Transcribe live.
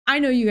I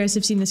know you guys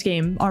have seen this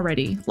game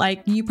already.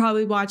 Like, you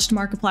probably watched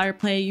Markiplier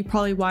play, you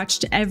probably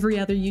watched every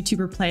other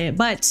YouTuber play it,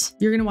 but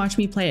you're gonna watch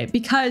me play it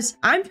because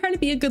I'm trying to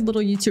be a good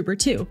little YouTuber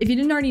too. If you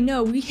didn't already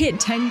know, we hit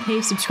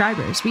 10K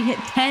subscribers. We hit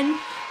 10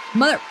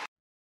 mother...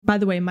 By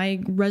the way,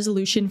 my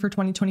resolution for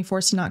 2024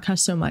 is to not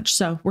cuss so much.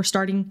 So we're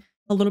starting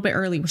a little bit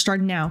early. We're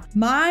starting now.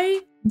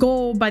 My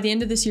goal by the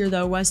end of this year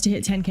though was to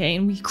hit 10K,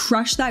 and we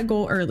crushed that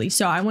goal early.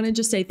 So I want to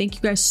just say thank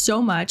you guys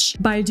so much.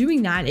 By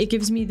doing that, it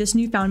gives me this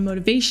newfound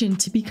motivation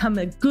to become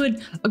a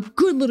good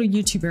little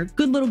YouTuber,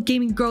 good little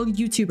gaming girl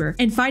YouTuber.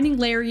 And finding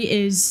Larry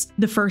is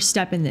the first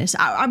step in this.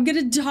 I'm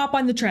gonna hop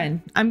on the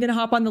trend. I'm gonna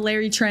hop on the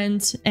Larry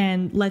trend,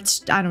 and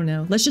I don't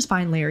know, let's just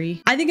find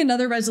Larry. I think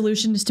another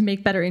resolution is to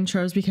make better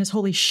intros because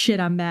holy shit,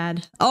 I'm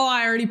bad. Oh,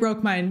 I already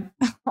broke mine.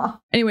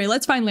 Anyway,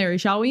 let's find Larry,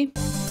 shall we?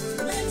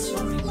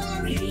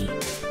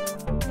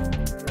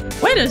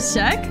 Wait a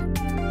sec.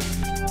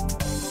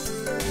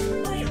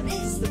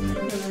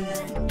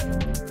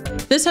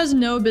 This has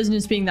no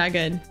business being that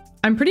good.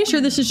 I'm pretty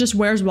sure this is just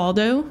Where's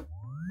Waldo,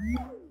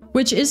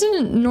 which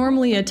isn't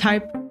normally a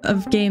type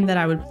of game that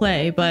I would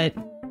play, but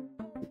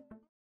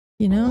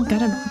you know,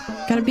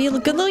 gotta be a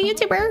good little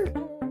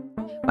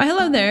YouTuber. Why,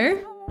 hello there.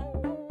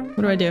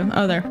 What do I do?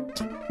 Oh, there.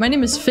 My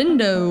name is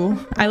Findo.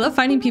 I love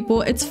finding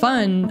people. It's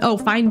fun. Oh,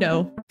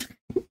 Findo.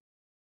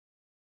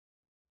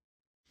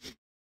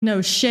 No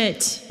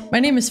shit. My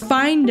name is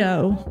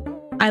Findo.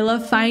 I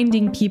love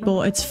finding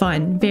people. It's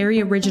fun.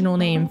 Very original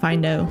name,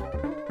 Findo.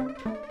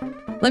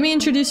 Let me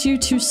introduce you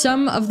to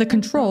some of the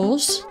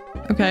controls.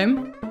 Okay.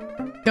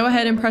 Go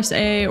ahead and press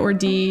A or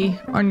D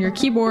on your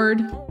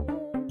keyboard.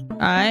 All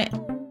right.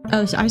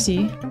 Oh, I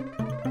see.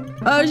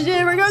 Oh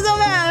shit, we're going so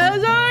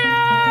fast.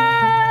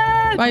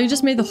 Wow, you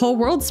just made the whole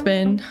world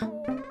spin.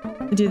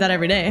 I do that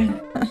every day.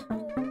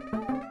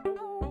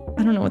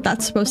 I don't know what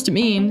that's supposed to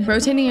mean.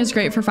 Rotating is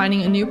great for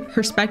finding a new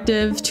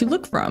perspective to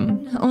look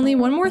from. Only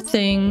one more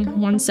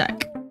thing. One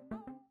sec.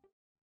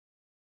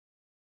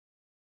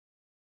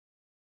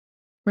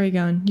 Where are you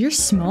going? You're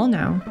small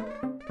now.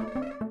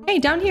 Hey,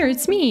 down here,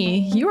 it's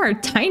me. You are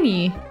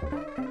tiny.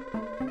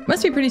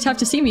 Must be pretty tough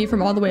to see me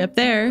from all the way up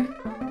there.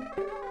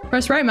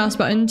 Press right mouse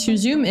button to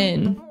zoom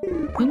in.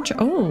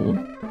 Oh.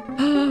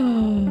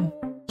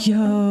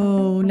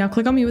 Yo. Now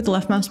click on me with the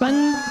left mouse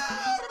button.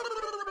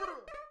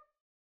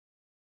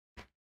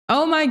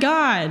 Oh my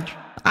god,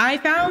 I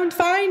found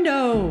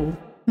Findo.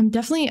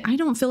 I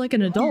don't feel like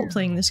an adult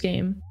playing this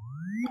game.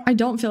 I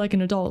don't feel like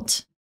an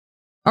adult.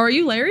 Oh, are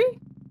you Larry?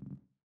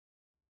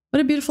 What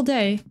a beautiful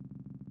day.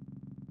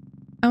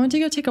 I went to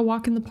go take a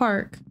walk in the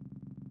park,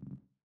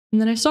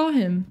 and then I saw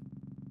him.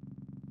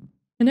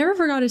 I never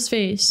forgot his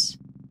face.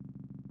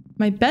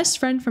 My best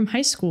friend from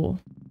high school.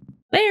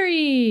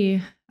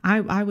 Larry!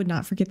 I would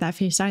not forget that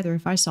face either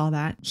if I saw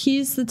that.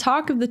 He's the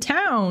talk of the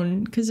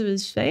town because of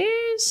his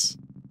face.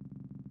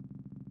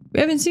 We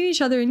haven't seen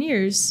each other in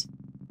years.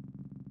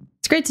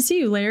 It's great to see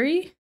you,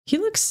 Larry. He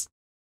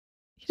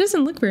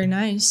doesn't look very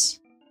nice.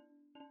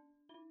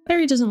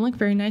 Larry doesn't look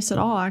very nice at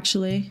all,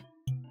 actually.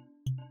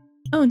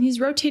 Oh, and he's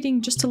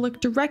rotating just to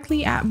look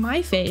directly at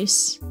my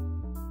face.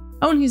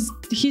 Oh, and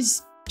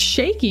he's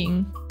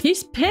shaking.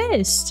 He's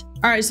pissed.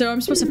 All right, so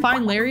I'm supposed to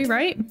find Larry,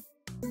 right?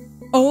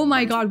 Oh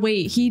my god,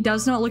 wait. He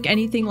does not look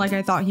anything like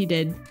I thought he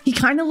did. He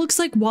kind of looks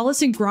like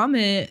Wallace and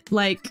Gromit,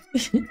 like...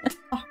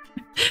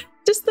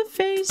 Just the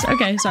face.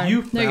 Okay,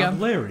 sorry. There you go.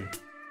 Larry.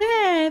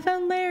 Yeah, I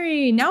found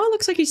Larry. Now it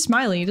looks like he's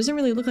smiling. He doesn't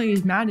really look like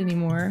he's mad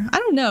anymore. I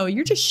don't know.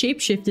 You're just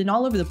shape-shifting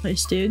all over the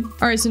place, dude.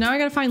 All right, so now I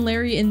gotta find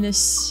Larry in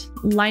this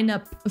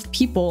lineup of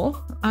people.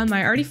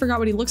 I already forgot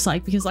what he looks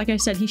like because, like I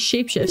said, he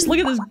shapeshifts. Look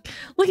at this.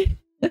 Look at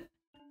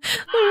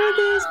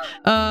this.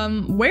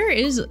 Where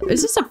is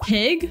this a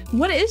pig?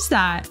 What is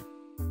that?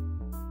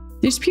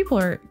 These people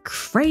are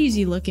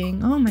crazy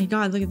looking. Oh my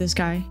god, look at this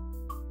guy.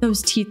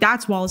 Those teeth,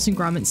 that's Wallace and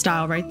Gromit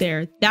style right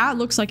there. That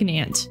looks like an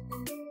ant.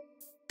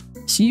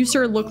 So you,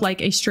 sir, look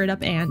like a straight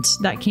up ant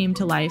that came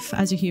to life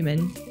as a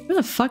human. Where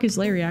the fuck is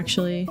Larry,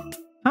 actually?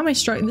 How am I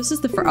struggling? This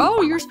is the first.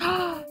 Oh,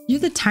 you're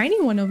the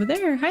tiny one over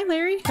there. Hi,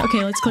 Larry.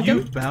 Okay, let's click him.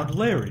 You found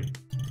Larry.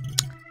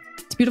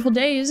 It's a beautiful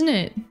day, isn't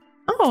it?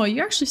 Oh,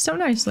 you're actually so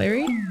nice,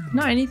 Larry.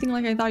 Not anything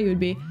like I thought you would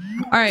be.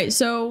 All right,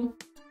 so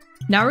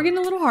now we're getting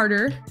a little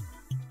harder.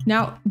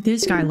 Now,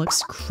 this guy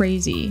looks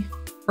crazy.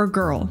 Or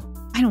girl.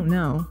 I don't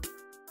know.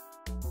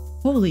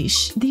 Holy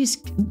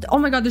oh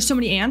my god, there's so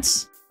many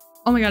ants.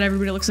 Oh my god,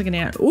 everybody looks like an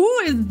ant. Who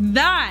is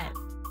that?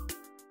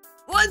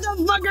 What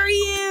the fuck are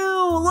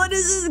you? What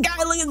is this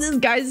guy? Look at this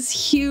guy's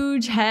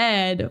huge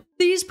head.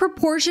 These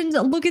proportions,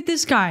 look at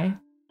this guy.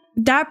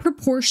 That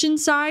proportion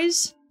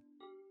size.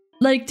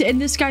 Like, and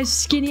this guy's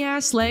skinny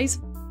ass legs.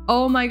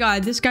 Oh my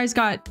god, this guy's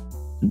got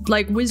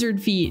like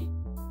wizard feet.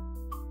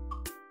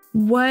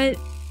 What?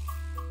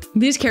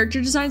 These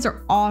character designs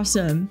are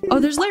awesome. Oh,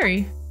 there's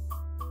Larry.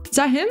 Is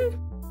that him?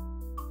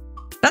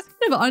 That's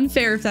kind of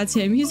unfair if that's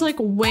him. He's like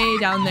way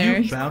down there.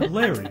 You found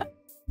Larry. Are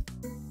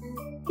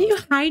you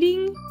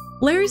hiding?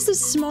 Larry's the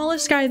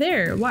smallest guy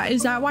there. Why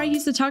is that? Why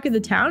he's the talk of the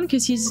town?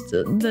 Because he's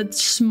the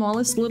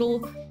smallest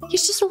little.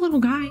 He's just a little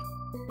guy.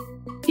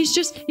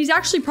 He's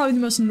actually probably the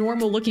most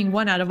normal looking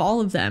one out of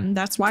all of them.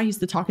 That's why he's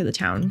the talk of the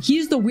town.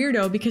 He's the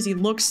weirdo because he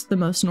looks the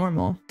most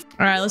normal.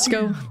 All right, let's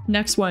go.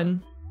 Next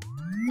one.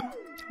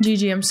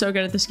 GG, I'm so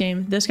good at this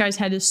game. This guy's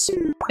head is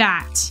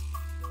fat.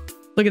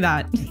 Look at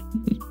that.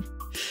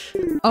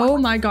 Oh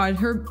my God,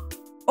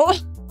 oh.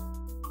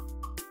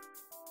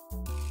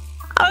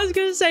 I was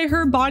gonna say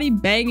her body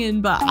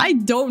banging, but I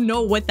don't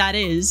know what that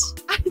is.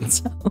 I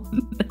don't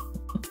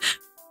know.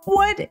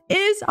 What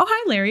is, oh,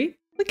 hi, Larry.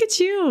 Look at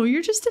you.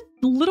 You're just a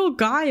little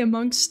guy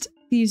amongst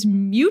these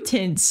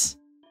mutants.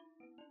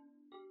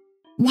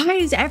 Why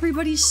is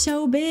everybody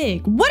so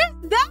big? What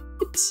is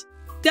that?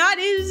 That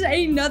is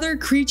another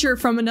creature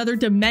from another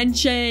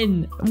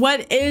dimension.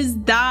 What is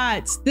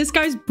that? This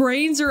guy's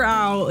brains are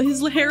out.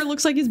 His hair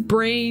looks like his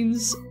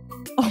brains.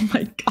 Oh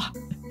my God.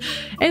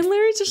 And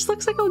Larry just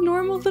looks like a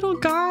normal little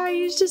guy.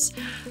 He's just,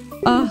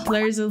 oh,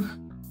 Larry's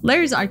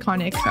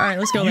iconic. All right,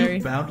 let's go, Larry.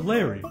 You found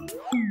Larry.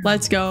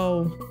 Let's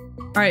go.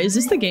 All right, is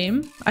this the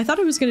game? I thought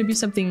it was gonna be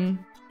something.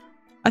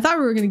 I thought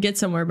we were gonna get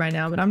somewhere by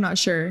now, but I'm not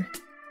sure.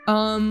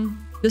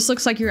 This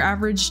looks like your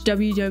average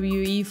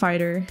WWE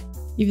fighter,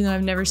 even though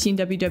I've never seen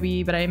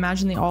WWE, but I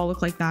imagine they all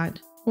look like that.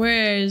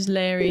 Where's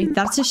Larry?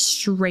 That's a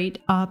straight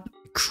up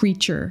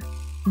creature.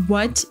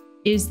 What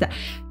is that?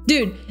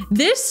 Dude,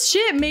 this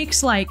shit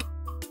makes like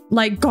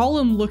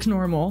Gollum look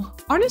normal.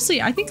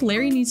 Honestly, I think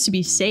Larry needs to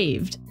be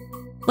saved.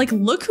 Like,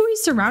 look who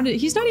he's surrounded.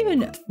 He's not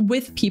even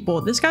with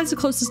people. This guy's the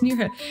closest near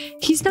him.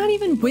 He's not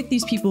even with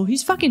these people.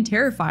 He's fucking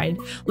terrified.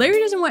 Larry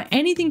doesn't want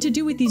anything to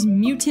do with these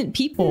mutant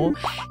people.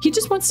 He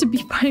just wants to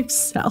be by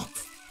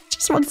himself.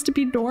 Just wants to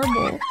be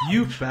normal.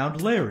 You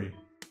found Larry.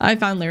 I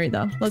found Larry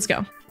though. Let's go.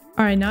 All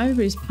right, now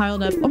everybody's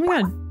piled up. Oh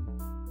my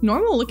God.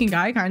 Normal looking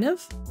guy, kind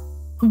of.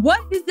 What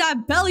is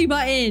that belly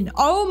button?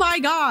 Oh my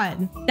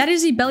God. That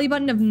is a belly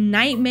button of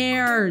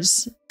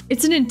nightmares.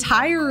 It's an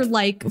entire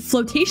like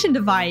flotation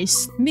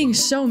device. I'm being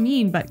so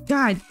mean, but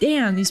God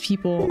damn these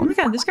people. Oh my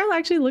God, this guy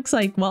actually looks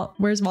like, well,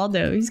 where's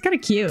Waldo? He's kind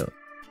of cute.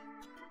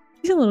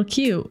 He's a little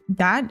cute.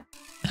 That,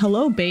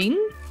 hello, Bane?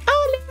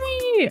 Oh,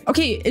 Larry.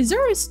 Okay, is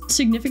there a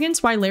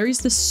significance why Larry's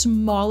the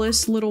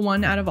smallest little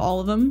one out of all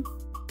of them?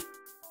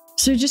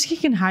 So just he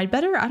can hide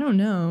better? I don't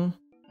know.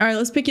 All right,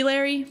 let's pick you,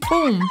 Larry.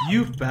 Boom.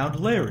 You found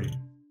Larry.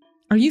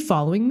 Are you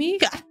following me?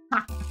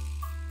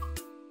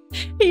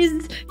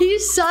 He's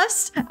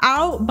sussed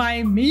out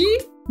by me,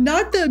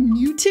 not the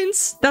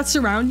mutants that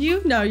surround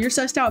you. No, you're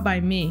sussed out by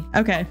me.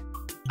 Okay.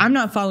 I'm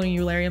not following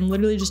you, Larry. I'm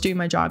literally just doing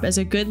my job. As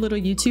a good little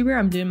YouTuber,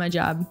 I'm doing my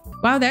job.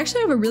 Wow, they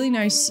actually have a really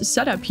nice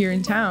setup here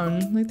in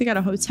town. Like, they got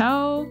a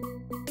hotel.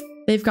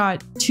 They've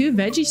got 2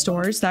 veggie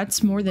stores.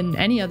 That's more than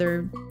any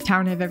other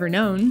town I've ever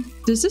known.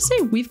 Does this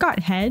say we've got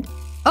head?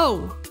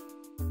 Oh,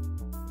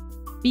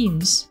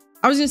 beans.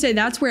 I was gonna say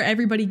that's where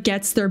everybody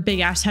gets their big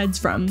ass heads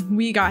from.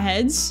 We got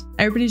heads.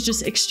 Everybody's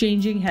just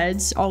exchanging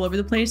heads all over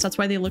the place. That's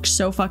why they look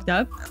so fucked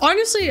up.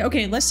 Honestly,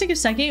 okay, let's take a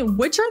second.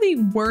 Which are the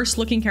worst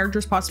looking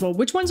characters possible?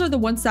 Which ones are the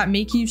ones that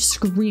make you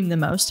scream the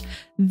most?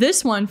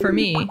 This one for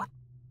me.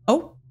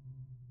 Oh.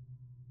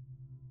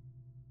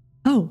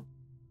 Oh.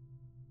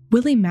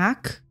 Willie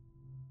Mack?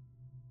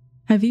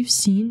 Have you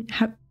seen?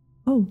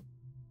 Oh.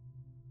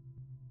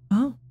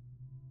 Oh.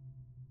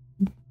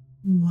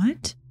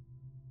 What?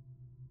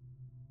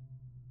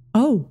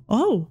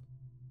 Oh.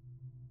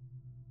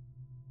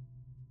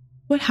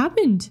 What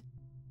happened?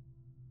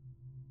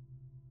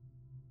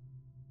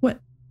 What?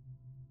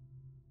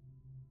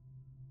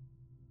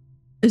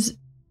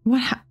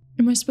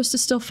 Am I supposed to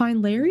still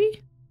find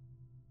Larry?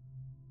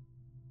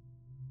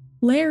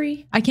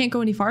 Larry, I can't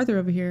go any farther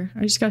over here.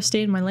 I just gotta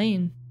stay in my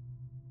lane.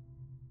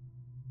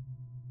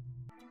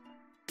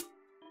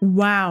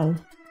 Wow.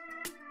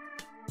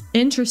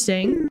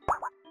 Interesting.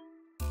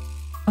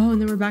 Oh,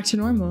 and then we're back to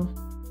normal.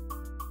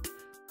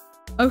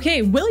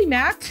 Okay, Willie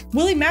Mack,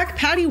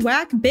 Patty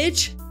Whack,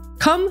 bitch,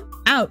 come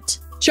out.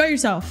 Show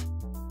yourself.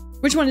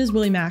 Which one is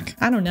Willie Mack?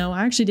 I don't know.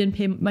 I actually didn't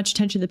pay much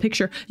attention to the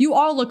picture. You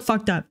all look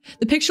fucked up.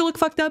 The picture looked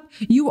fucked up.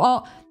 You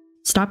all,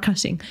 stop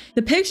cussing.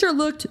 The picture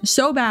looked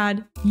so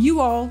bad. You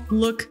all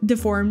look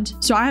deformed.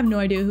 So I have no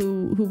idea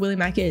who Willie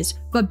Mack is.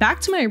 But back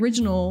to my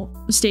original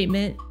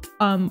statement,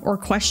 or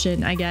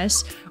question, I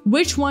guess.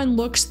 Which one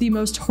looks the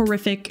most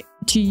horrific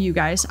to you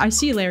guys? I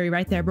see Larry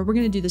right there, but we're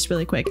gonna do this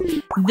really quick.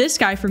 This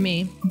guy for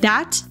me,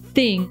 that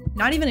thing,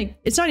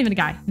 it's not even a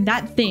guy.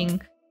 That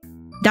thing,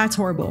 that's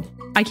horrible.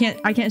 I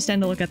can't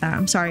stand to look at that.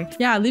 I'm sorry.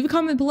 Yeah, leave a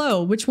comment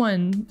below. Which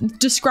one?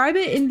 Describe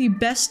it in the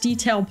best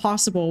detail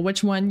possible.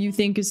 Which one you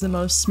think is the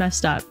most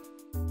messed up?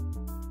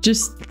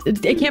 Just,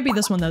 it can't be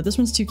this one though. This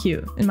one's too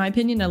cute. In my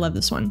opinion, I love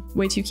this one.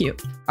 Way too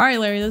cute. All right,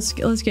 Larry, let's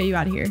get you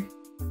out of here.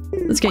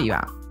 Let's get you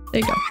out. There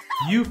you go.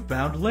 You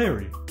found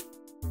Larry.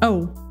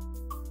 Oh.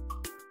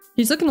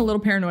 He's looking a little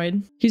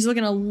paranoid. He's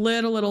looking a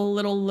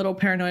little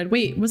paranoid.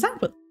 Wait, was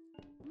that what?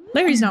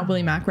 Larry's not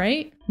Willie Mack,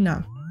 right?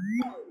 No.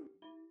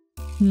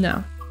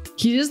 No.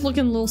 He is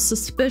looking a little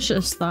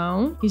suspicious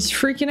though. He's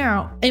freaking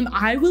out. Am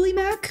I Willie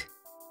Mack?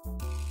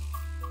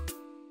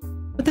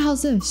 What the hell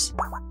is this?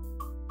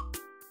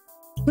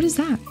 What is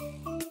that?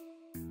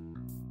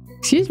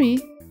 Excuse me.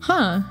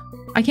 Huh.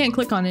 I can't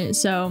click on it,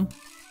 so...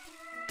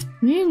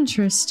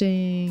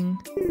 Interesting.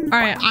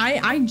 Alright,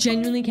 I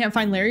genuinely can't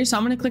find Larry, so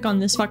I'm gonna click on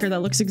this fucker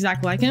that looks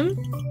exactly like him.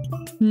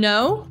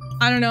 No?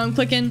 I don't know, I'm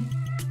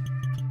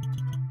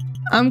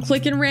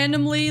clicking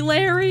randomly.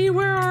 Larry,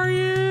 where are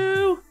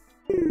you?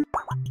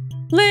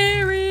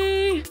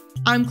 Larry!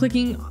 I'm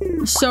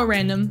clicking so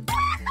random.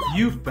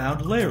 You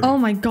found Larry. Oh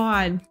my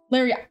god.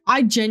 Larry,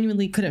 I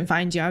genuinely couldn't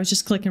find you. I was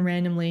just clicking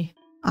randomly.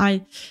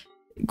 I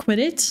quit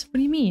it? What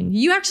do you mean?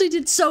 You actually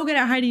did so good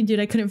at hiding, dude.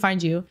 I couldn't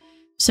find you.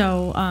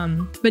 So,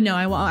 but no,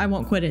 I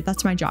won't quit it.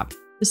 That's my job.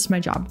 This is my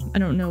job. I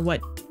don't know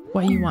what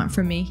you want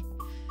from me.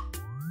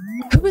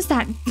 Who was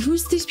that?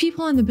 Who's these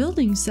people in the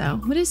buildings though?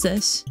 What is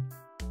this?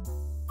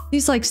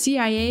 These like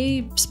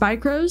CIA spy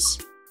crows?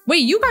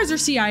 Wait, you guys are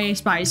CIA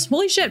spies.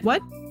 Holy shit,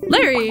 what?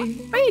 Larry,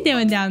 what are you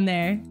doing down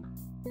there?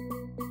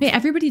 Wait,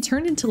 everybody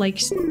turned into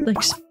like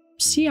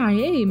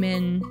CIA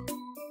men.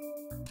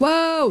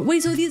 Whoa,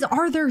 wait, so these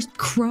are their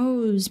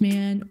crows,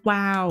 man.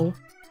 Wow.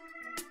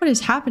 What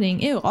is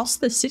happening? Ew, also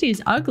the city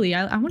is ugly.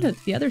 I went to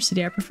the other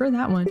city. I prefer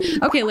that one.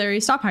 Okay,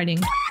 Larry, stop hiding.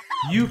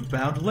 You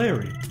found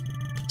Larry.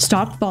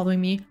 Stop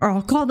following me or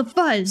I'll call the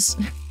fuzz.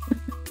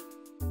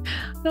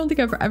 I don't think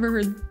I've ever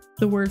heard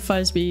the word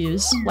fuzz be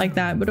used like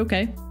that, but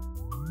okay.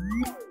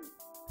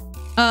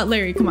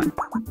 Larry, come on.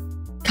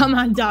 Come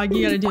on, dog.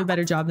 You gotta do a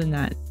better job than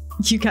that.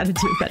 You gotta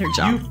do a better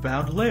job. You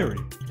found Larry.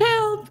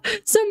 Help!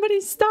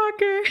 Somebody's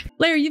stalker.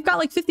 Larry, you've got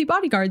like 50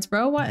 bodyguards,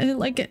 bro. What?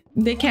 Like,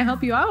 they can't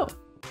help you out?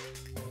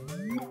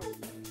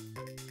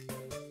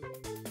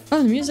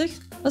 Oh, the music.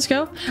 Let's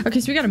go. Okay,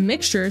 so we got a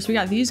mixture. So we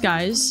got these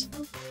guys.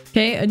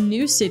 Okay, a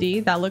new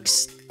city that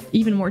looks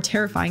even more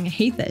terrifying. I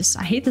hate this.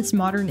 I hate this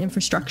modern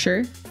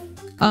infrastructure.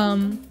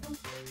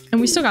 And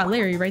we still got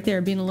Larry right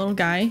there being a little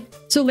guy.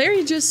 So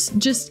Larry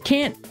just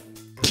can't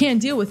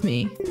deal with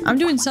me. I'm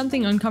doing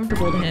something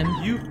uncomfortable to him.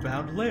 You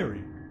found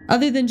Larry.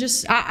 Other than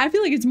just, I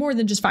feel like it's more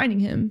than just finding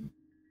him.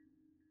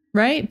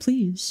 Right?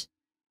 Please.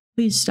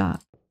 Please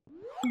stop.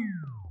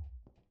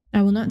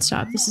 I will not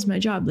stop. This is my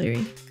job,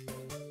 Larry.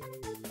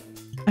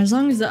 As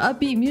long as the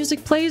upbeat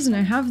music plays and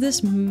I have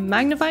this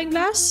magnifying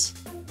glass,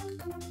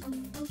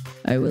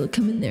 I will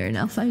come in there and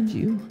I'll find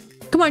you.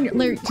 Come on,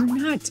 Larry, you're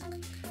not...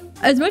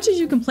 As much as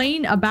you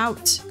complain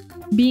about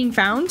being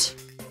found,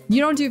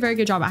 you don't do a very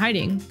good job at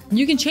hiding.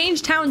 You can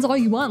change towns all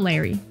you want,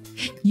 Larry.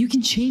 You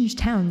can change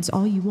towns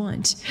all you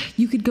want.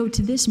 You could go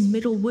to this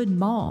Middlewood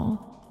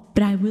Mall,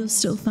 but I will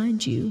still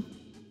find you.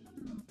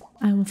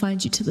 I will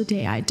find you till the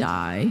day I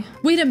die.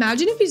 Wait,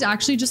 imagine if he's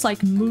actually just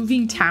like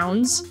moving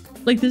towns.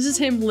 Like this is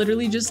him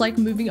literally just like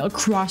moving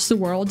across the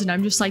world and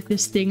I'm just like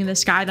this thing in the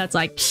sky that's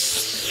like,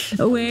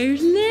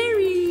 where's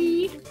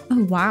Larry?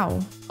 Oh, wow.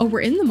 Oh,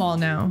 we're in the mall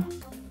now.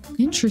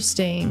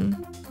 Interesting.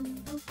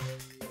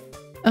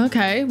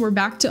 Okay, we're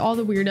back to all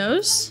the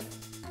weirdos.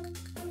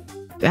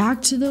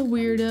 Back to the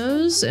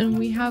weirdos and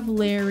we have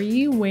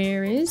Larry.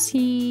 Where is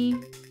he?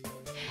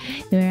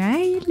 Where are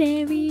you,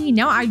 Larry?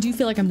 Now I do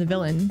feel like I'm the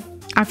villain.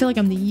 I feel like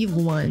I'm the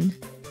evil one.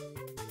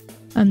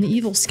 I'm the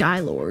evil Sky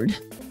Lord.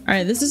 All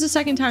right, this is the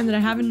second time that I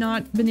have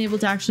not been able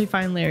to actually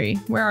find Larry.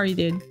 Where are you,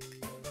 dude?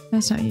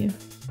 That's not you.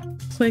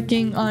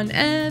 Clicking on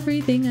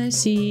everything I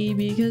see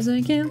because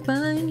I can't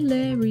find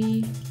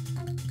Larry.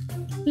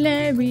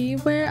 Larry,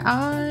 where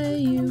are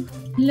you?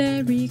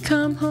 Larry,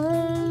 come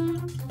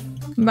home.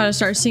 I'm about to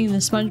start singing the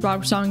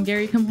SpongeBob song,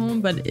 Gary, come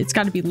home, but it's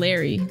got to be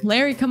Larry.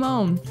 Larry, come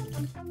home.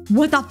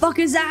 What the fuck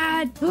is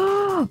that?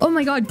 Oh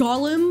my god,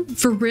 Gollum?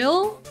 For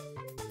real?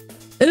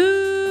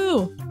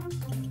 Ew.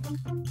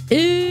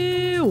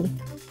 Ew.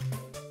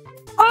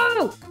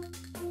 Oh!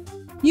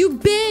 You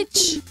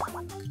bitch!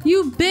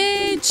 You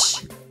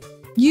bitch!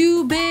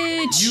 You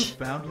bitch! You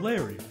found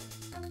Larry.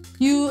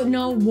 You,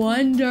 no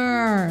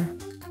wonder.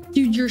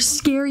 Dude, your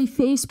scary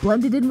face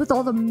blended in with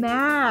all the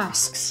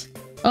masks.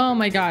 Oh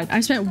my god, I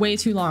spent way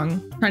too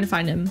long trying to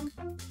find him.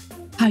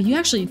 Wow, you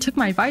actually took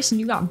my advice and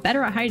you got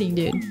better at hiding,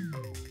 dude.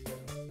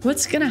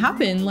 What's gonna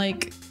happen?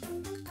 Like...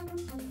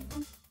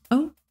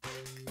 Oh?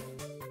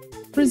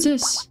 What is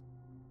this?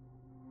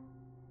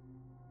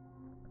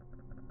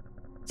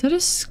 Is that a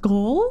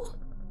skull?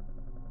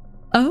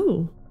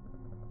 Oh.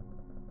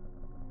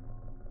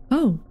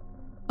 Oh.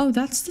 Oh,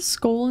 that's the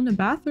skull in the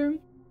bathroom.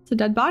 It's a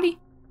dead body.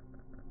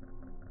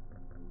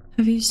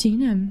 Have you seen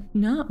him?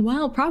 No.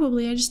 Well,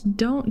 probably. I just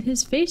don't.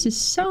 His face is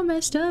so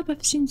messed up.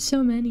 I've seen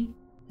so many.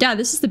 Yeah,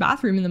 this is the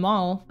bathroom in the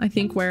mall. I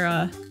think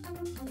where,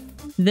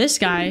 this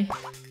guy,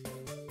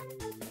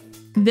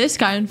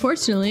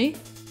 unfortunately,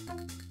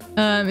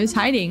 is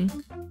hiding.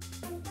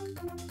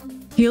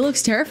 He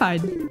looks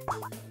terrified.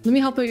 Let me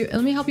help you.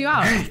 Let me help you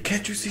out. Hey,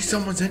 can't you see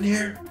someone's in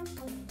here?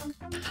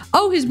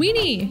 Oh, his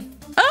weenie.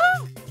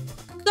 Oh,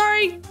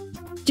 sorry.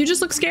 You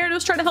just look scared. I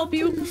was trying to help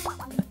you.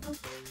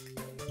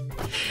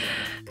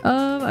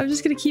 I'm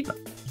just gonna keep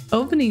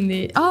opening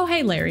the. Oh,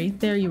 hey, Larry.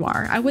 There you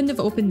are. I wouldn't have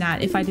opened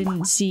that if I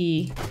didn't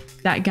see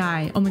that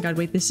guy. Oh my god,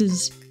 wait. This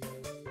is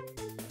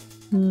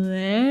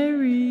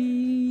Larry.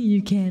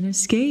 You can't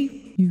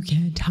escape. You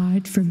can't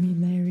hide from me,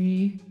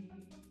 Larry.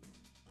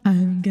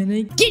 I'm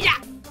gonna get ya.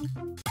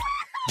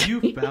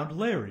 You found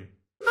Larry.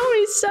 Oh,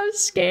 he's so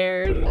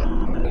scared.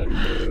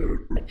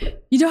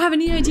 You don't have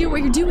any idea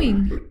what you're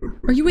doing.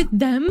 Are you with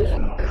them?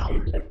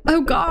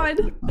 Oh God.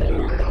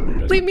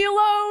 Leave me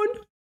alone.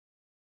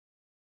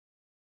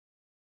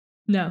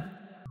 No,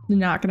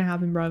 not gonna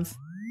happen, bruv.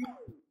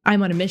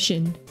 I'm on a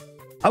mission.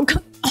 Oh,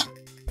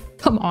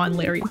 come on,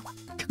 Larry.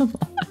 Come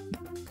on.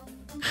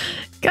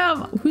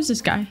 Come on. Who's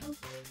this guy?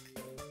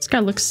 This guy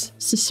looks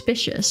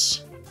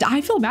suspicious.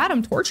 I feel bad.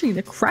 I'm torturing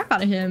the crap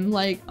out of him.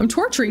 Like, I'm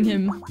torturing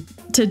him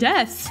to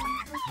death.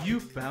 You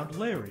found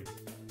Larry.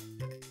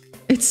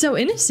 It's so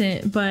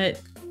innocent,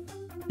 but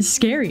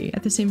scary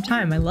at the same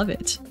time. I love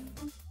it.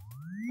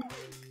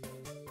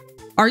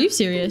 Are you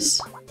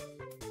serious?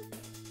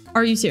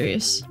 Are you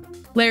serious?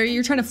 Larry,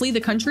 you're trying to flee the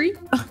country?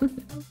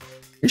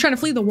 You're trying to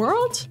flee the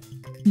world?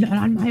 Not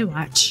on my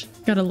watch.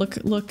 Gotta look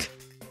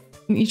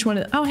in each one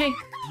of the— oh, hey.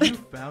 You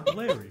found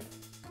Larry.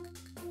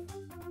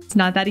 It's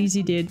not that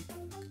easy, dude.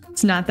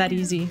 It's not that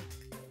easy.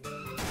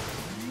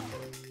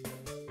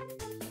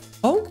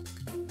 Oh.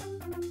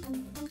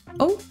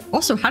 Oh,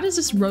 also, how does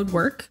this road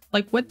work?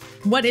 Like,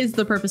 what is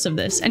the purpose of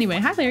this? Anyway,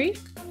 hi, Larry.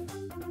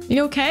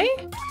 You okay?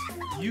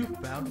 You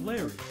found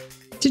Larry.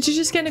 Did you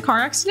just get in a car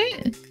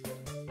accident?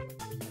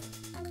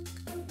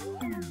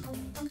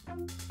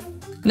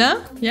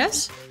 No?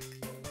 Yes?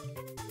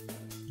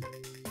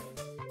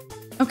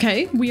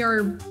 Okay, we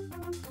are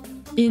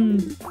in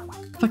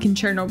fucking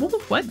Chernobyl.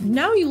 What?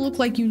 Now you look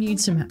like you need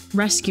some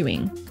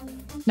rescuing.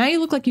 Now you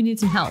look like you need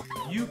some help.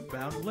 You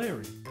found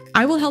Larry.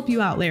 I will help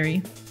you out, Larry.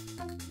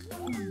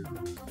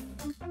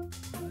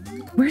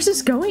 Where's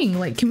this going?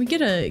 Like, can we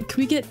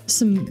get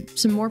some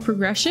more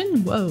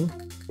progression? Whoa.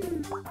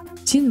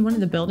 Is he in one of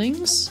the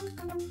buildings?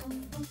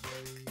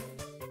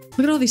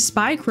 Look at all these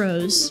spy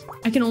crows.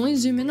 I can only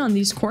zoom in on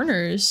these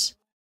corners.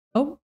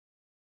 Oh.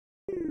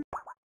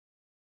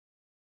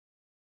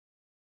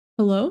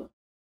 Hello?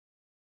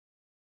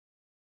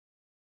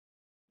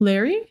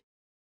 Larry?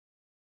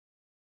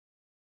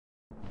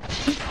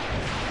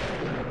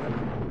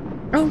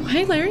 Oh,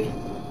 hey, Larry.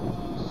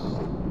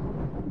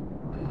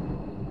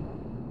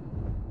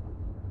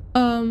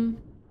 Oh.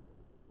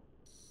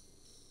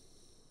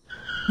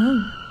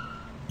 Oh.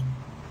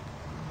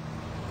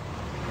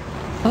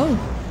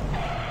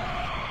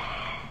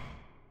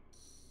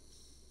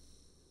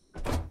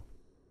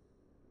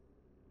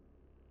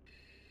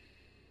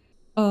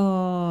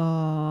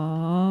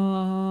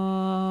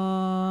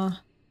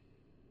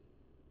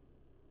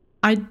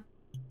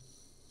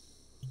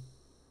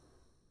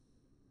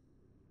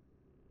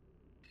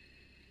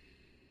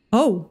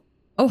 Oh.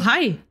 Oh,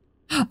 hi.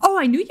 Oh,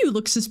 I knew you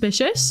looked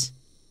suspicious.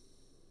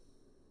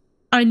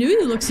 I knew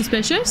you looked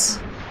suspicious.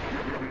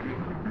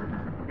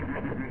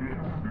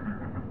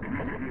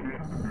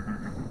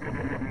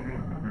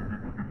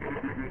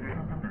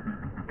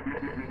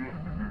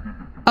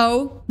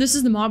 Oh, this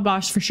is the mob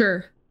boss for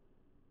sure.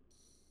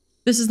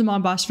 This is the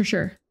mob boss for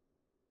sure.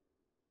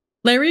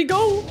 Larry,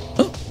 go!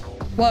 Oh,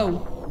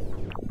 whoa.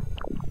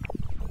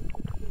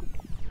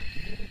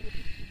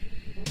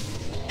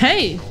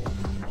 Hey!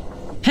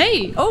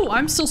 Hey! Oh,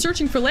 I'm still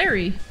searching for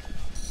Larry.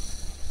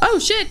 Oh,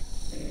 shit!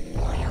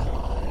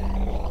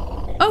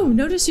 Oh,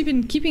 notice you've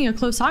been keeping a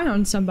close eye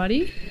on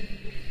somebody.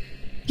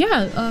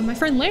 Yeah, my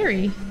friend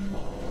Larry.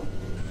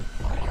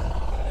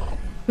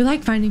 We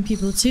like finding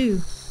people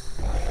too.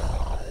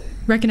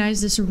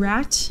 Recognize this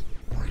rat?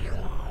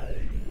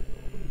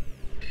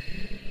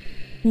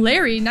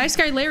 Larry, nice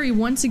guy Larry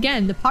once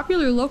again. The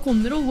popular local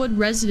Middlewood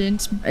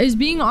resident is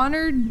being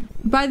honored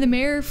by the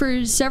mayor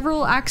for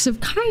several acts of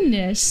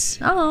kindness.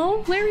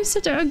 Oh, Larry's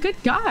such a good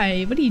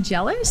guy. What, are you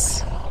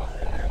jealous?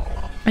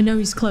 I know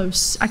he's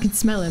close. I can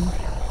smell him.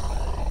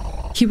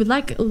 He would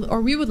like,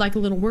 or we would like a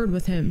little word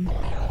with him.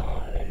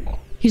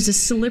 He's a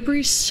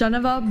slippery son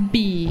of a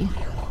bee.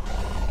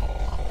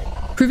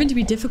 Proven to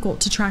be difficult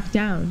to track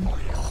down.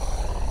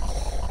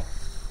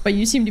 But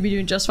you seem to be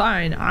doing just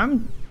fine.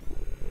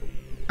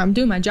 I'm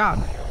doing my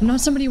job. I'm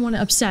not somebody you want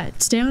to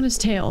upset. Stay on his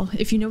tail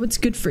if you know what's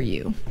good for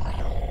you.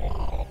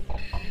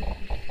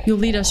 You'll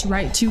lead us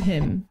right to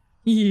him.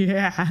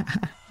 Yeah.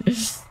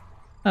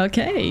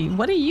 Okay,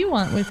 what do you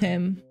want with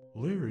him?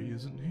 Larry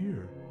isn't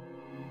here.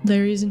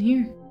 Larry isn't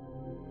here.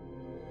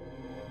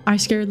 I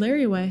scared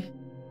Larry away.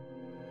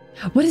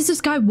 What does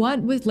this guy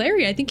want with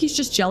Larry? I think he's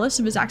just jealous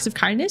of his acts of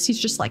kindness. He's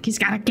just like, he's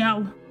gotta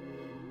go.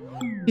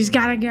 He's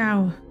gotta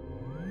go.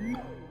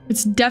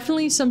 It's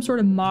definitely some sort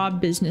of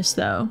mob business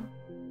though.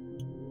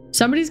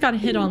 Somebody's got to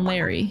hit on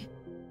Larry.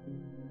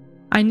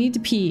 I need to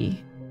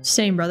pee.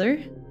 Same, brother.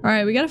 All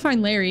right, we got to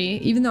find Larry,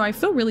 even though I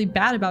feel really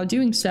bad about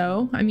doing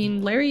so. I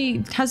mean,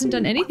 Larry hasn't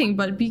done anything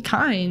but be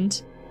kind.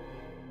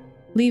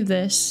 Leave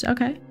this.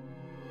 Okay.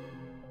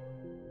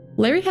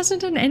 Larry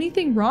hasn't done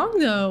anything wrong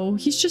though.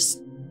 He's just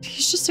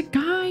a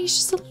guy. He's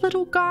just a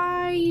little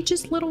guy. He's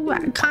just little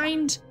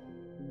kind,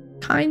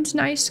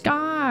 nice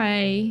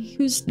guy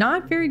who's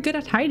not very good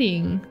at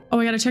hiding. Oh,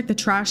 I gotta check the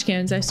trash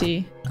cans. I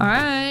see. All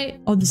right.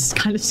 Oh, this is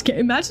kind of scary.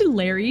 Imagine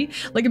Larry.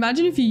 Like,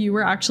 imagine if you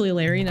were actually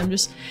Larry and I'm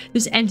just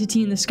this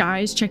entity in the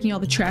skies checking all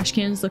the trash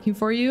cans looking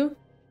for you.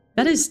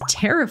 That is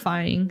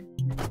terrifying.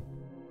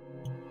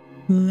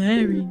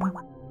 Larry.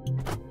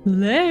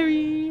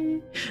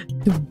 Larry.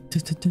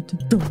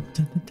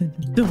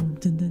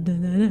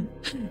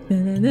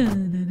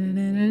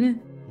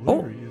 Oh.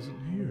 Larry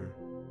isn't here.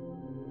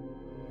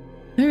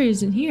 Larry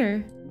isn't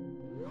here.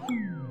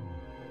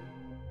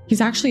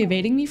 He's actually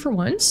evading me for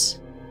once?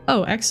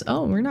 Oh,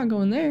 oh, we're not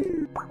going there.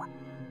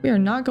 We are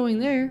not going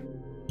there.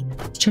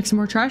 Let's check some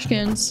more trash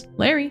cans.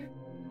 Larry.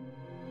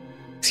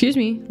 Excuse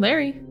me,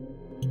 Larry.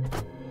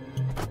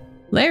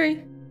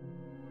 Larry.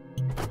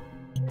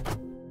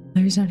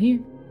 Larry's not here.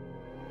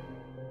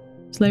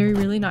 Is Larry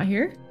really not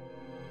here?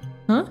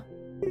 Huh?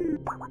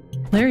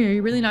 Larry, are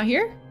you really not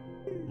here?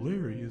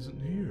 Larry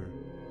isn't here.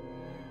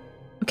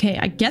 Okay,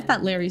 I get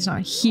that Larry's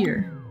not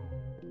here.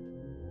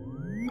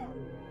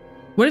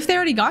 What if they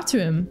already got to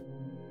him?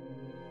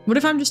 What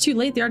if I'm just too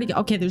late? They already got—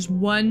 okay, there's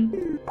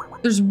one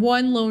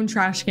lone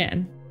trash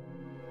can.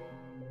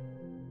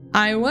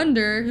 I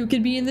wonder who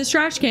could be in this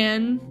trash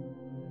can.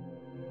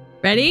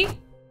 Ready?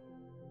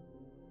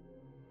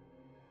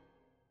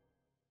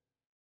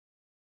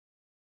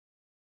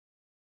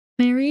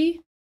 Larry?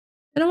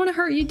 I don't want to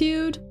hurt you,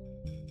 dude.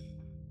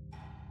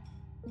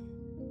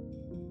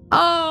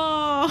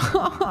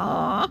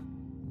 Oh,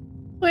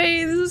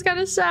 wait, this is kind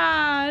of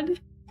sad.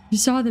 You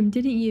saw them,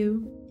 didn't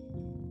you?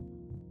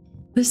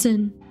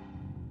 Listen,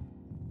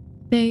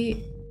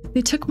 they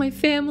took my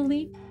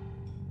family.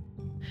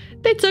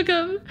 They took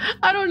them.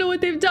 I don't know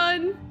what they've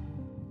done.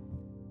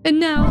 And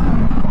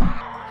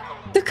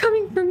now they're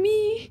coming for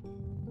me.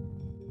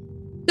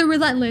 They're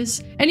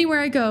relentless. Anywhere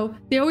I go,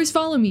 they always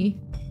follow me.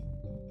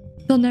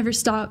 They'll never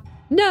stop.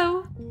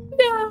 No,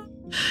 no,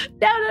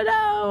 no, no,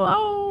 no.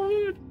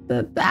 Oh,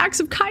 the acts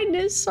of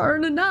kindness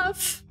aren't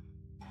enough.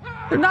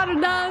 They're not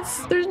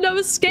enough. There's no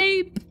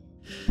escape.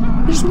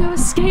 There's no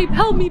escape.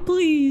 Help me,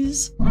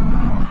 please.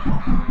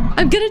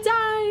 I'm gonna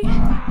die.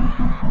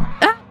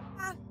 Ah.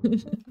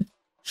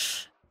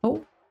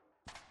 Oh.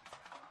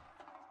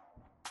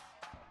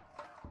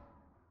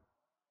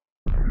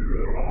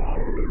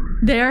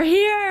 They're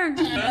here.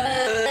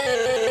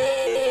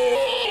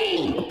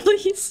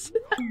 Please.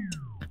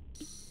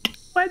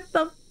 What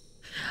the?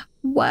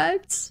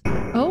 What?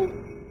 Oh.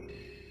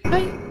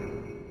 Hi.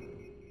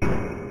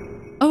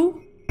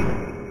 Oh.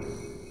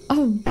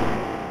 Oh.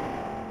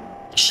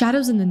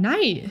 Shadows in the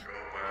night.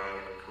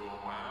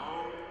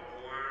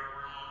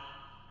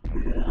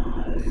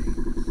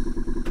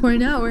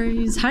 Point out where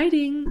he's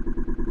hiding.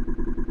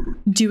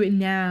 Do it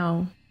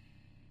now.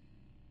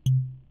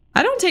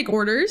 I don't take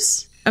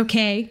orders.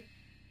 Okay.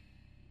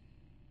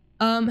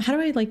 How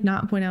do I like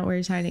not point out where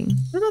he's hiding?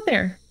 What about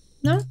there?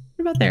 No? What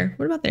about there?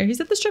 What about there? He's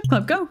at the strip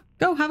club. Go.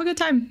 Go. Have a good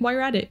time while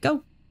you're at it.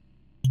 Go.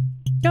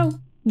 Go.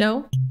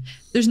 No.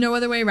 There's no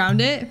other way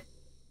around it.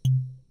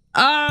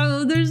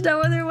 Oh, there's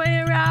no other way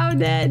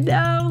around it.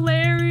 No,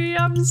 Larry,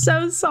 I'm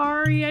so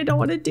sorry. I don't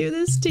want to do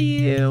this to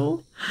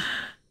you.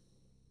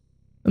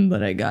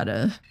 But I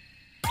gotta.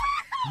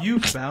 You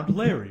found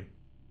Larry.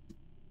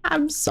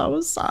 I'm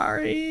so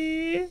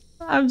sorry.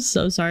 I'm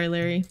so sorry,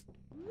 Larry.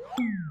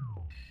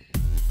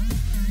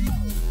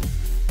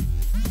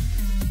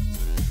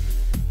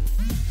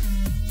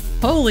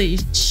 Holy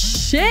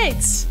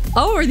shit!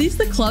 Oh, are these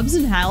the clubs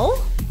in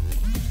hell?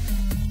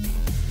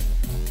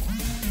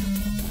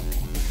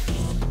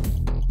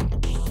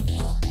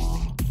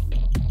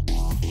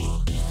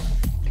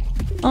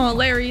 Oh,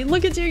 Larry,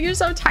 look at you. You're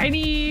so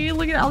tiny.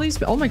 Look at all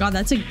these. Oh my god,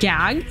 that's a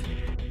gag.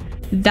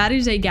 That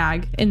is a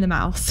gag in the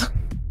mouth.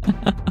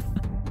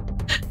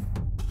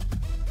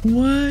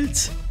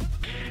 What?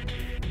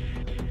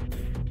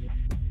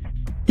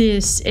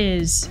 This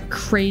is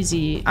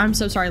crazy. I'm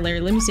so sorry,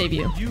 Larry. Let me save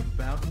you. You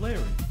found Larry.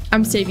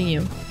 I'm saving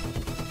you.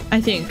 I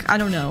think. I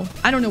don't know.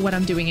 I don't know what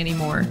I'm doing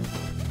anymore.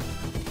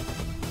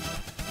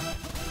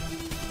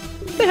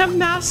 They have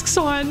masks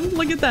on.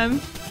 Look at them.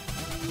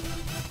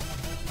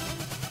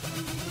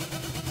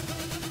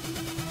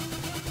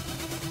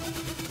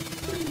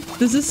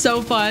 This is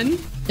so fun.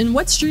 And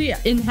what street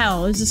in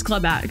hell is this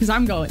club at? Because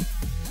I'm going.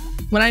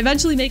 When I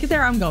eventually make it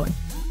there, I'm going.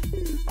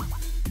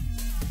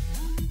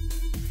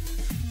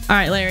 All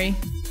right, Larry.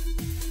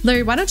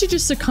 Larry, why don't you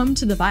just succumb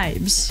to the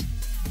vibes?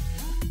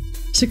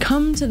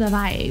 Succumb to the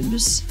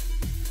vibes.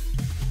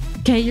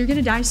 Okay, you're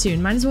gonna die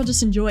soon. Might as well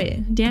just enjoy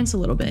it. Dance a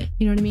little bit.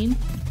 You know what I mean?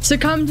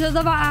 Succumb to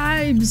the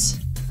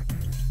vibes.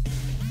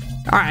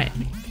 All right.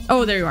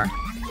 Oh, there you are.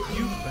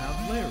 You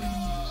found Larry.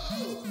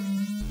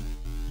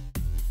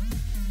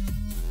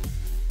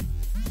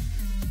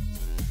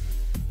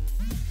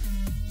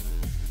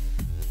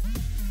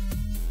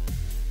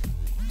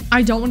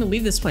 I don't want to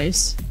leave this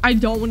place. I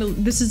don't want to.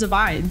 This is a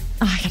vibe.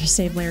 Oh, I gotta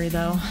save Larry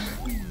though.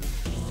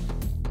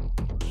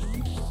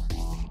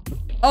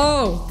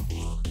 Oh.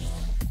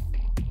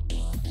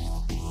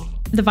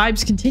 The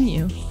vibes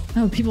continue.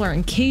 Oh, people are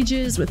in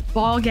cages with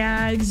ball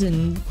gags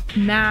and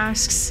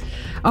masks.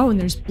 Oh, and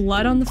there's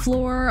blood on the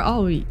floor.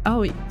 Oh,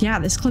 yeah,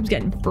 this club's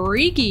getting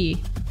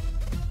freaky.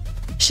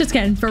 Shit's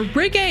getting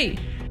freaky.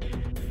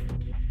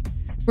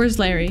 Where's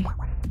Larry?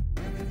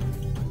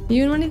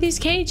 You in one of these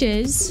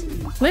cages?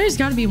 Larry's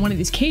got to be in one of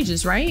these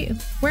cages, right?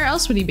 Where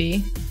else would he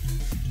be?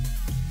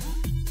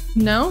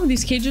 No,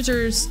 these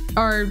cages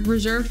are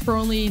reserved for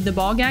only the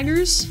ball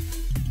gaggers.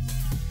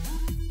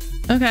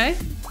 Okay.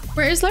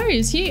 Where is Larry?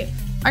 Is he?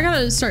 I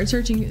gotta start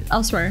searching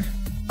elsewhere.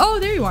 Oh,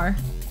 there you are.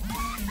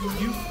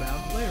 You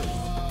found Larry.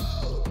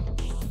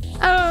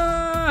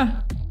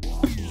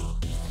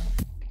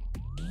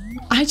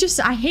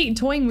 I hate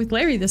toying with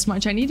Larry this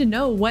much. I need to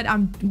know what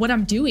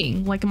I'm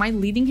doing. Like, am I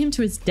leading him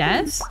to his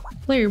death?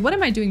 Larry, what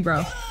am I doing,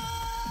 bro?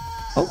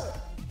 Oh.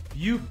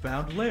 You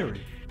found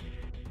Larry.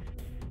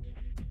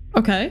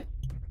 Okay.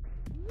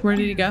 Where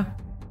did he go?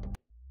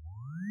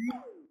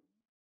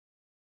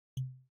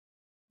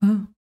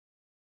 Oh.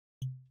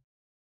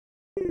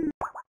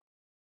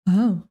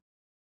 Oh.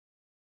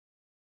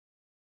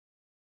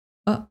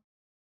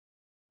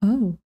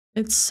 Oh.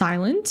 It's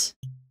silent?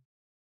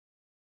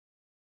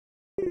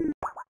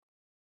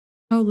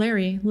 Oh,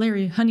 Larry,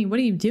 honey, what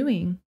are you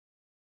doing?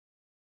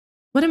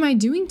 What am I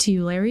doing to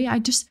you, Larry? I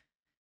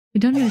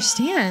don't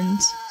understand.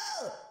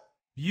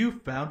 You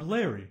found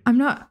Larry. I'm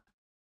not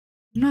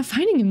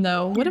finding him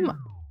though. What am I?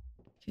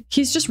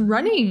 He's just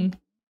running.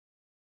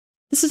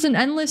 This is an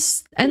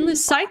endless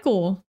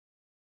cycle.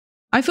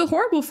 I feel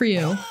horrible for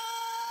you.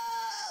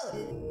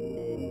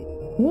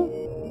 Ooh.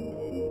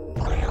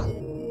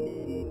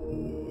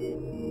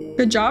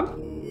 Good job.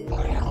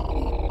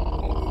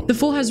 The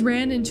fool has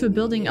ran into a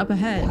building up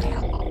ahead.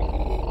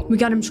 We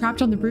got him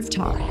trapped on the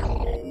rooftop.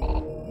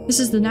 This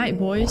is the night,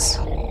 boys.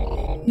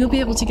 You'll be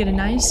able to get a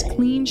nice,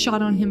 clean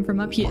shot on him from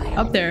up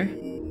there.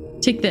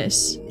 Take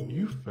this.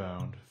 You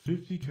found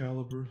 50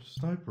 caliber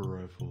sniper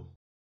rifle.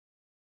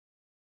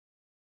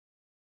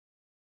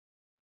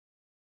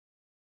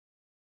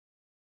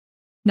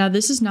 Now,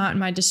 this is not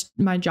my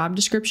job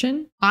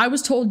description. I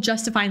was told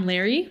just to find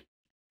Larry.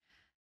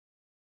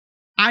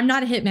 I'm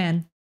not a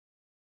hitman.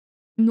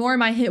 Nor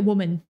am I a hit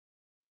woman.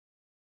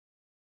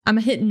 I'm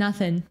a hit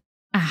nothing.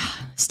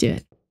 Let's do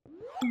it.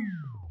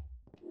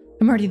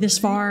 I'm already this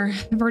far.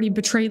 I've already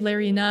betrayed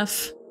Larry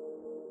enough.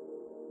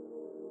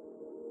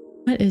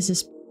 What is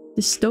this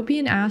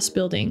dystopian ass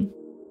building?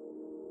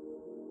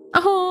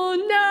 Oh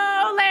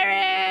no,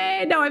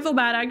 Larry! No, I feel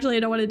bad. Actually, I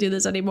don't want to do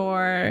this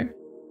anymore.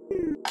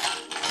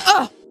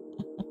 Oh!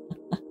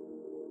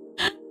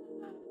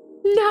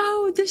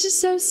 No, this is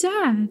so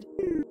sad.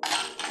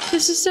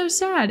 This is so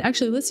sad.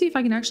 Actually, let's see if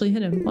I can actually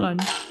hit him. Hold on.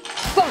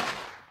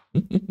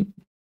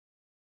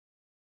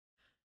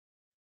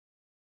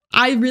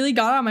 I really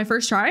got it on my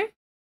first try?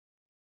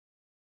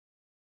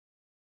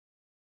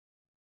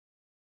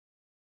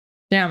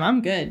 Damn,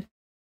 I'm good.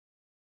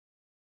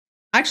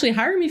 Actually,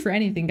 hire me for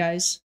anything,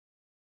 guys.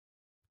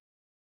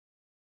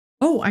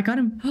 Oh, I got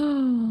him.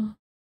 Oh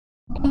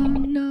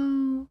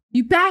no.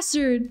 You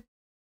bastard!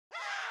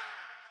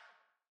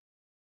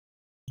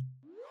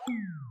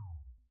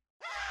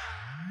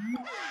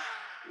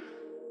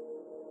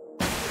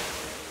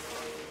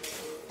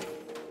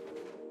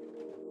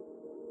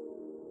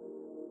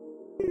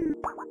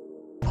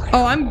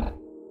 Oh,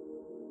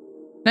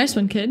 nice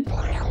one, kid.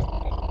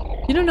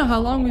 You don't know how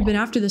long we've been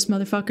after this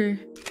motherfucker.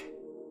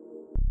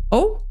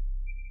 Oh?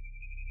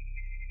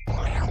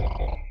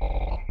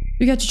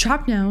 We got you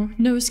trapped now.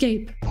 No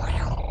escape.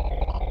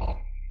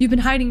 You've been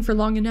hiding for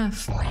long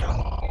enough.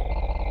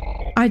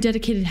 I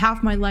dedicated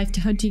half my life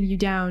to hunting you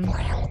down.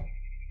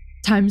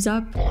 Time's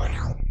up.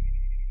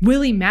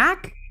 Willie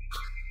Mack?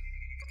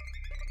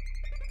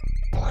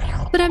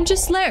 But I'm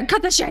just Larry.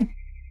 Cut the shit!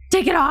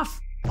 Take it off!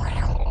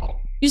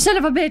 You son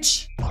of a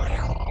bitch!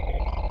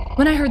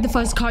 When I heard the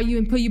fuzz caught you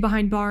and put you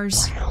behind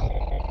bars,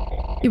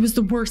 it was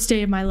the worst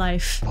day of my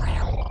life.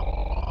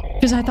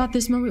 Because I thought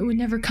this moment would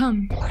never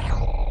come.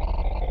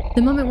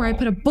 The moment where I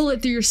put a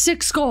bullet through your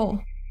sick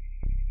skull.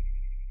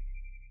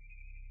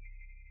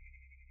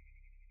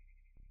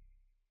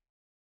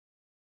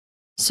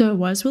 So it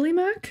was Willie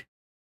Mack?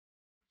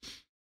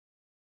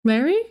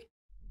 Larry?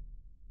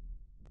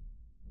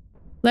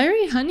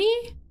 Larry,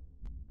 honey?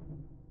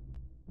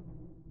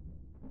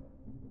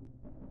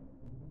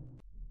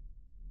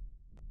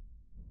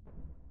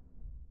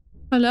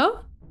 Hello?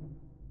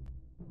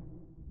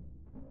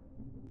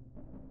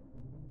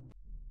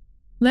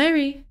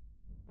 Larry?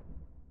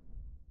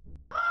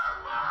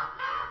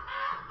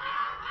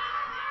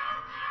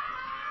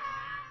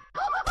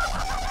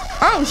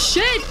 Oh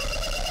shit!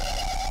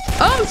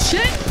 Oh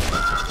shit!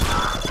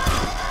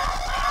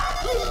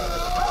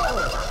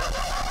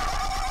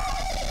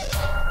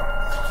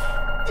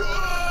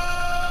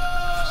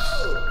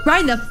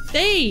 Right in the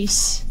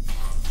face!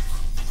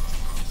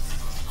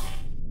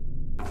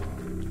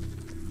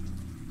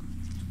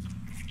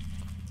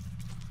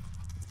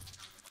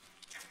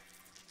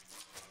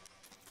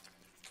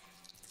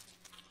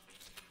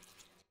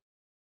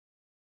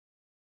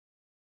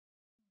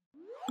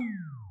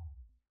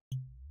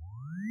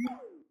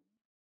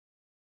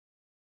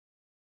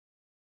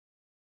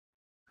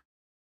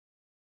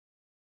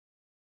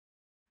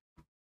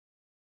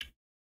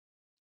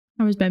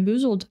 I was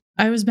bamboozled.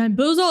 I was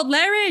bamboozled,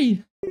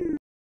 Larry! You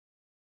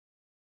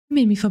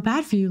made me feel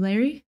bad for you,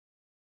 Larry.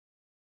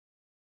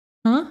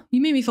 Huh?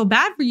 You made me feel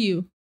bad for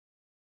you.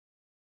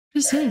 What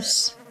is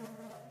this?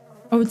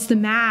 Oh, it's the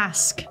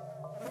mask.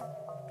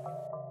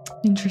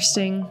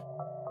 Interesting.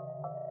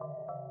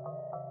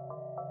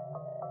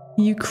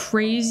 You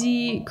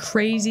crazy,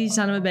 crazy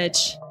son of a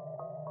bitch.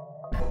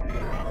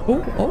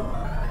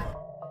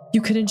 Oh.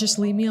 You couldn't just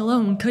leave me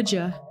alone, could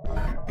ya?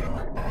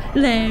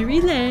 Larry,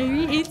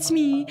 it's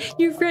me,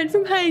 your friend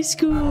from high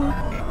school.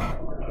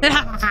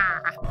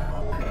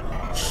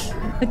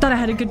 I thought I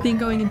had a good thing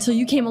going until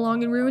you came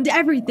along and ruined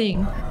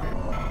everything.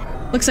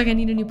 Looks like I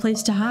need a new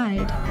place to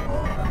hide.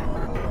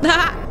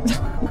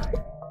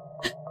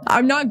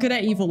 I'm not good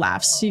at evil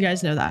laughs, you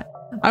guys know that.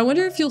 I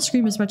wonder if you'll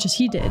scream as much as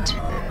he did.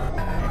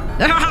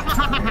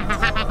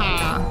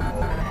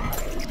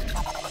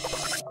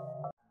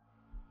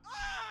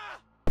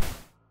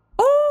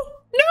 Oh,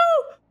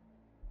 no!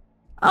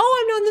 Oh,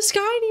 I'm not in the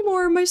sky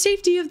anymore. My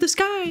safety of the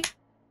sky.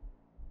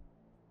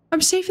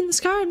 I'm safe in the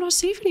sky. I'm not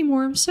safe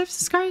anymore. I'm safe in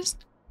the sky.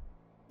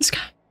 The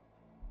sky.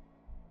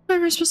 Where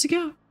am I supposed to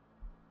go?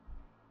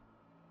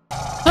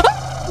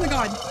 Oh my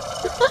god.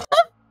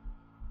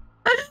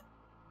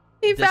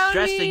 He found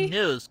me. Distressing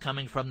news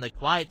coming from the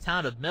quiet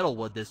town of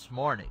Middlewood this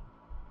morning,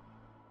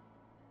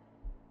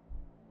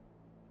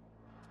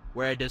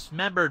 where a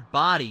dismembered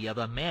body of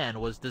a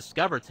man was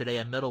discovered today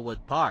in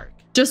Middlewood Park.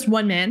 Just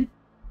one man?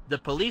 The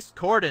police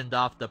cordoned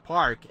off the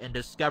park and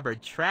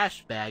discovered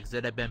trash bags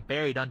that had been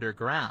buried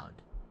underground.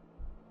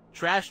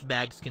 Trash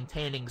bags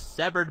containing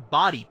severed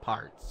body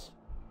parts.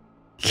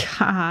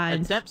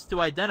 God. Attempts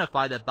to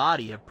identify the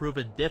body have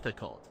proven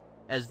difficult,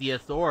 as the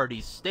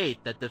authorities state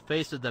that the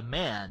face of the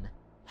man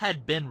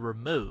had been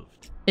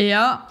removed.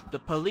 Yeah. The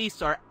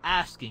police are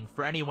asking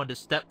for anyone to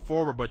step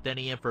forward with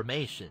any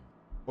information,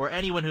 or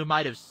anyone who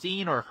might have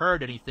seen or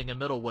heard anything in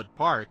Middlewood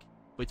Park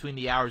between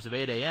the hours of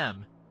 8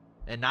 a.m.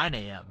 and 9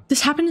 a.m.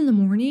 This happened in the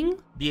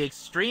morning? The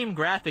extreme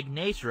graphic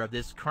nature of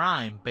this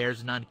crime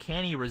bears an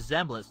uncanny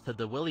resemblance to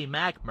the Willie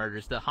Mack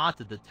murders that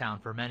haunted the town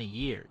for many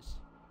years.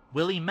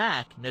 Willie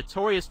Mack,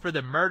 notorious for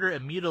the murder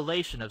and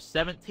mutilation of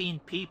 17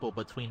 people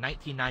between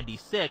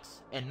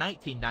 1996 and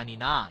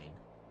 1999.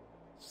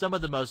 Some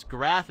of the most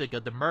graphic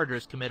of the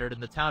murders committed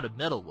in the town of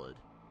Middlewood.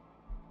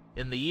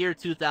 In the year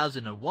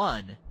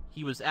 2001,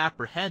 he was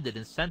apprehended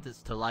and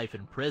sentenced to life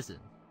in prison.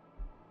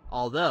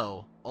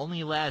 Although,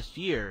 only last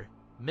year,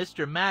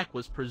 Mr. Mack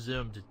was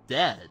presumed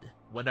dead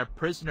when a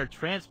prisoner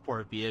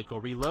transport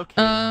vehicle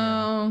relocated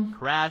him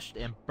crashed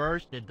and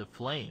burst into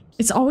flames.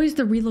 It's always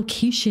the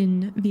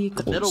relocation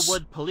vehicles. The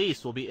Middlewood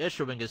police will be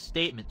issuing a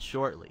statement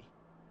shortly.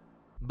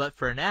 But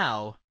for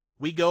now,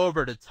 we go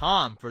over to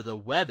Tom for the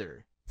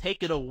weather.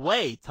 Take it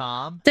away,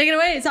 Tom. Take it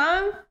away,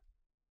 Tom.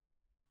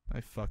 I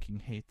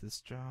fucking hate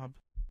this job.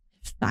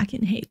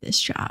 Fucking hate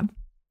this job.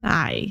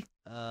 Tom?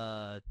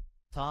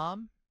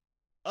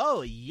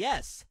 Oh,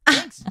 yes.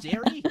 Thanks,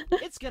 Jerry.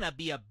 It's gonna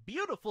be a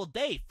beautiful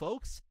day,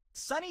 folks.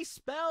 Sunny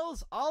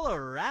spells all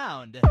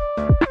around.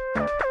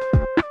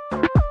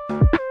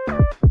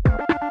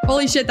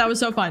 Holy shit, that was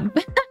so fun.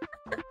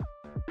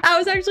 That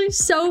was actually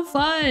so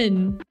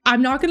fun.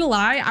 I'm not gonna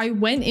lie, I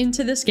went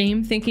into this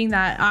game thinking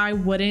that I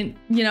wouldn't,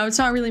 you know, it's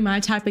not really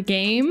my type of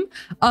game.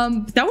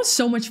 That was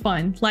so much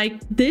fun. Like,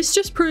 this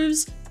just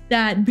proves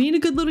that being a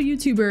good little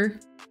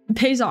YouTuber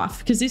pays off,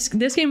 because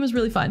this game was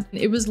really fun.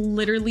 It was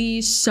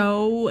literally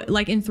so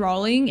like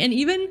enthralling, and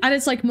even at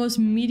its like most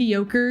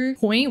mediocre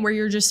point where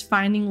you're just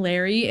finding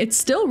Larry, it's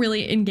still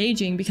really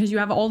engaging because you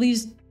have all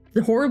these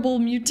horrible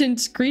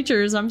mutant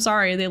creatures. I'm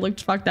sorry, they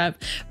looked fucked up,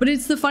 but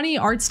it's the funny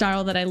art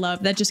style that I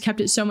love that just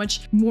kept it so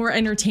much more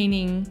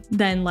entertaining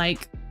than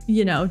like,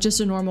 you know,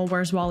 just a normal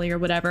Where's Wally or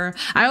whatever.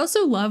 I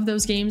also love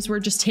those games where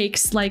it just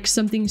takes like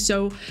something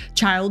so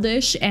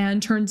childish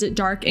and turns it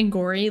dark and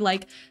gory.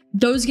 Like,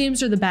 those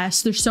games are the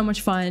best. They're so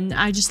much fun.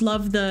 I just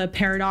love the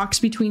paradox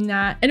between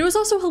that. And it was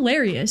also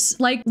hilarious.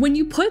 Like, when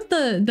you put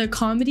the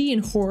comedy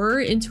and horror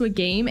into a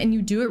game and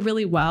you do it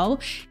really well,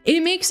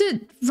 it makes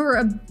it for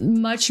a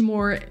much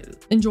more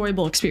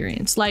enjoyable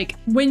experience. Like,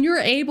 when you're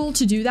able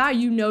to do that,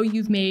 you know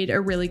you've made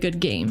a really good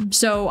game.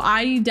 So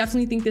I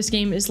definitely think this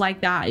game is like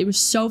that. It was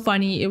so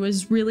funny. It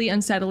was really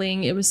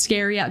unsettling. It was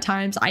scary at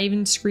times. I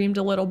even screamed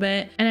a little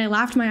bit and I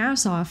laughed my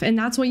ass off, and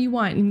that's what you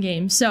want in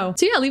games. So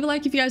yeah, leave a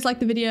like if you guys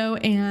liked the video,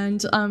 and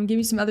give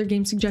me some other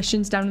game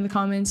suggestions down in the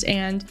comments.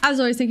 And as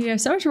always, thank you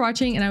guys so much for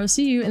watching, and I will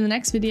see you in the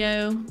next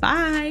video.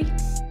 Bye.